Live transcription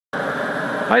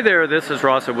Hi there, this is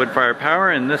Ross at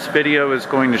Woodfirepower, and this video is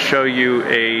going to show you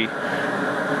a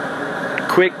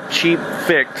quick, cheap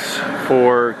fix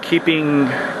for keeping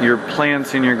your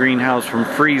plants in your greenhouse from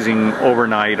freezing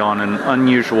overnight on an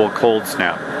unusual cold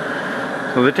snap.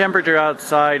 So the temperature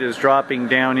outside is dropping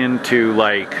down into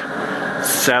like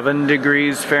 7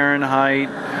 degrees Fahrenheit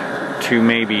to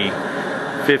maybe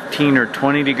 15 or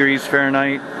 20 degrees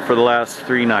Fahrenheit for the last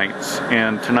 3 nights,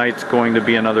 and tonight's going to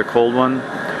be another cold one.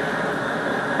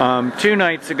 2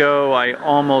 nights ago I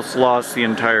almost lost the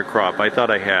entire crop. I thought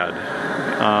I had.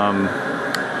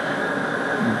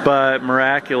 But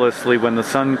miraculously, when the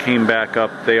sun came back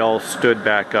up, they all stood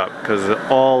back up because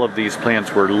all of these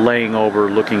plants were laying over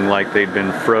looking like they'd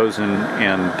been frozen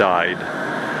and died.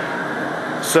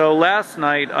 So last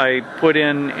night I put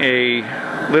in a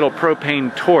little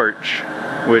propane torch,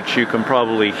 which you can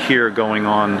probably hear going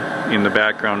on in the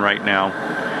background right now.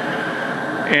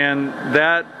 And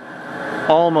that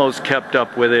almost kept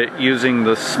up with it using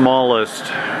the smallest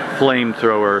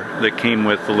flamethrower that came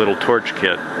with the little torch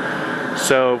kit.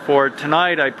 So for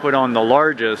tonight I put on the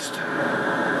largest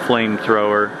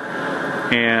flamethrower,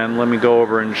 and let me go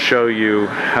over and show you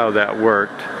how that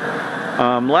worked.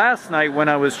 Last night when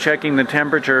I was checking the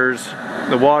temperatures,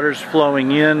 the water's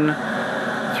flowing in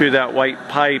through that white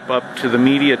pipe up to the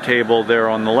media table there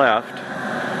on the left.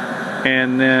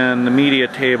 And then the media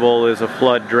table is a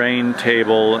flood drain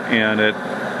table, and it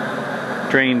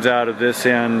drains out of this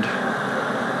end,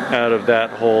 out of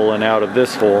that hole, and out of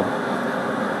this hole.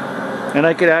 And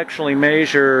I could actually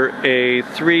measure a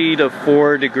 3 to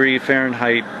 4 degree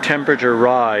Fahrenheit temperature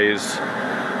rise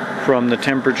from the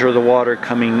temperature of the water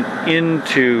coming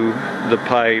into the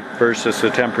pipe versus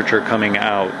the temperature coming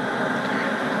out.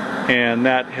 And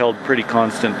that held pretty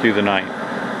constant through the night.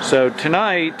 So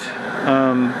tonight,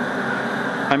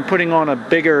 I'm putting on a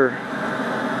bigger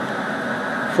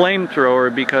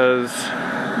flamethrower because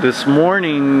this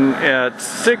morning at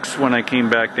 6 when I came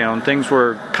back down, things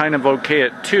were kind of okay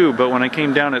at 2, but when I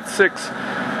came down at 6,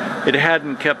 it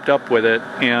hadn't kept up with it,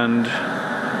 and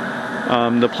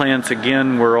the plants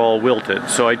again were all wilted.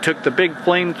 So I took the big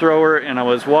flamethrower and I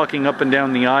was walking up and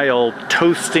down the aisle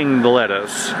toasting the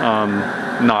lettuce,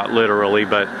 not literally,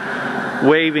 but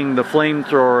waving the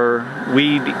flamethrower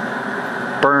weed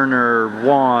burner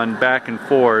wand back and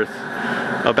forth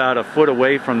about a foot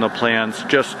away from the plants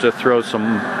just to throw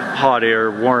some hot air,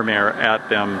 warm air at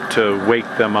them to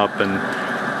wake them up and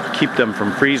keep them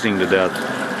from freezing to death.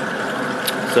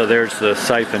 So there's the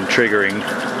siphon triggering.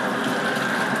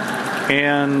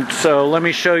 And so let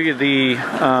me show you the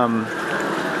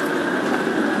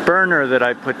burner that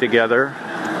I put together.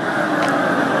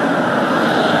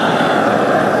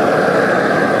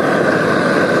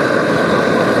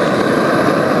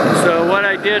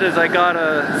 Did is I got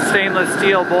a stainless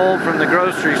steel bowl from the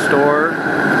grocery store,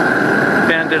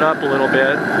 bent it up a little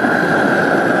bit,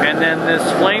 and then this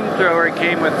flamethrower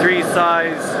came with 3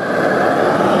 size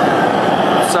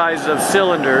of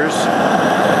cylinders,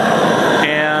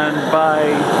 and by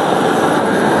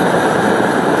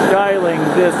dialing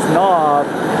this knob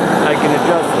I can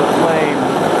adjust the flame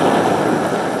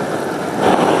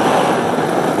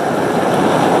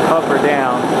up or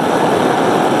down.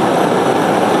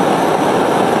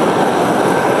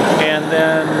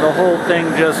 Then the whole thing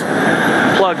just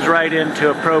plugs right into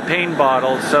a propane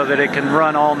bottle so that it can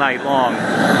run all night long.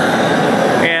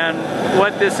 And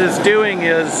what this is doing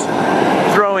is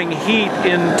throwing heat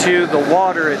into the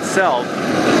water itself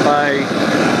by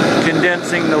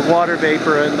condensing the water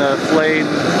vapor in the flame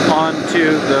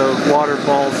onto the water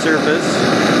ball surface,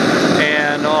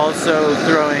 and also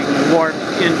throwing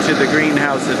warmth into the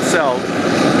greenhouse itself.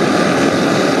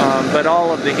 But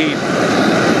all of the heat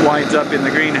winds up in the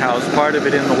greenhouse, part of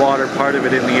it in the water, part of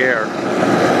it in the air.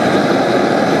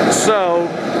 So,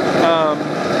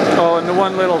 oh, and the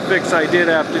one little fix I did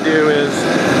have to do is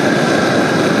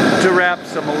to wrap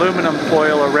some aluminum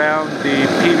foil around the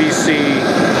PVC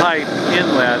pipe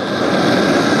inlet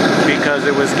because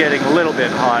it was getting a little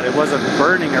bit hot. It wasn't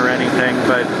burning or anything,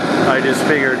 but I just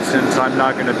figured since I'm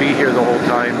not going to be here the whole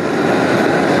time,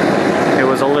 it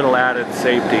was a little added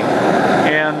safety.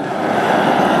 And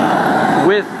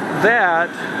with that,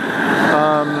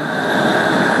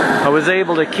 I was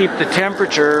able to keep the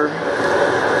temperature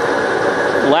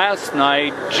last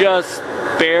night just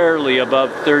barely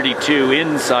above 32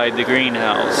 inside the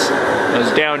greenhouse. I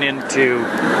was down into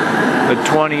the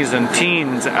 20s and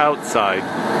teens outside.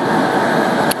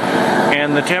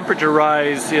 And the temperature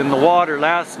rise in the water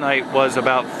last night was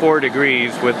about 4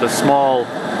 degrees with a small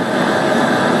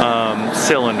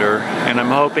cylinder, and I'm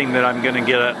hoping that I'm going to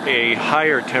get a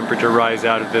higher temperature rise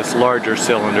out of this larger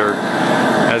cylinder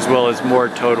as well as more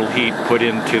total heat put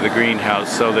into the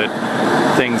greenhouse so that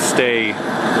things stay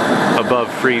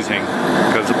above freezing,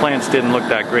 because the plants didn't look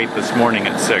that great this morning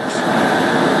at 6.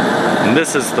 And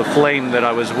this is the flame that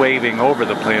I was waving over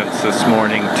the plants this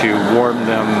morning to warm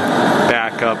them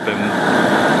back up,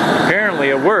 and apparently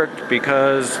it worked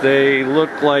because they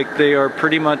look like they are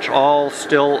pretty much all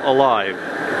still alive.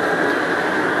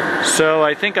 So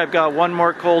I think I've got one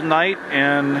more cold night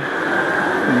and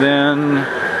then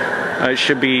I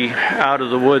should be out of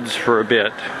the woods for a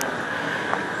bit.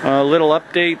 A little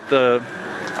update, the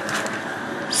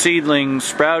seedling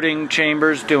sprouting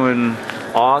chamber's doing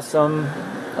awesome.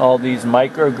 All these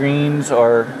microgreens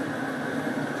are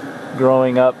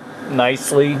growing up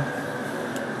nicely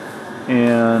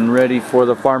and ready for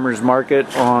the farmer's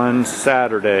market on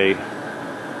Saturday.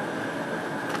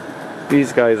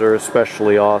 These guys are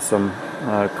especially awesome,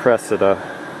 Cressida.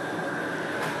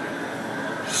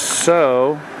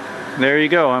 So there you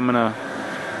go. I'm gonna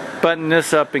button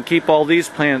this up and keep all these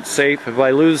plants safe. If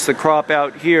I lose the crop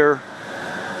out here,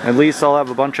 at least I'll have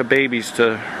a bunch of babies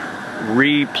to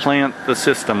replant the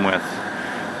system with.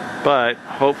 But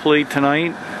hopefully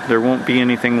tonight there won't be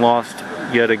anything lost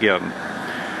yet again.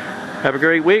 Have a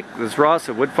great week. This is Ross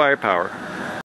at Woodfirepower.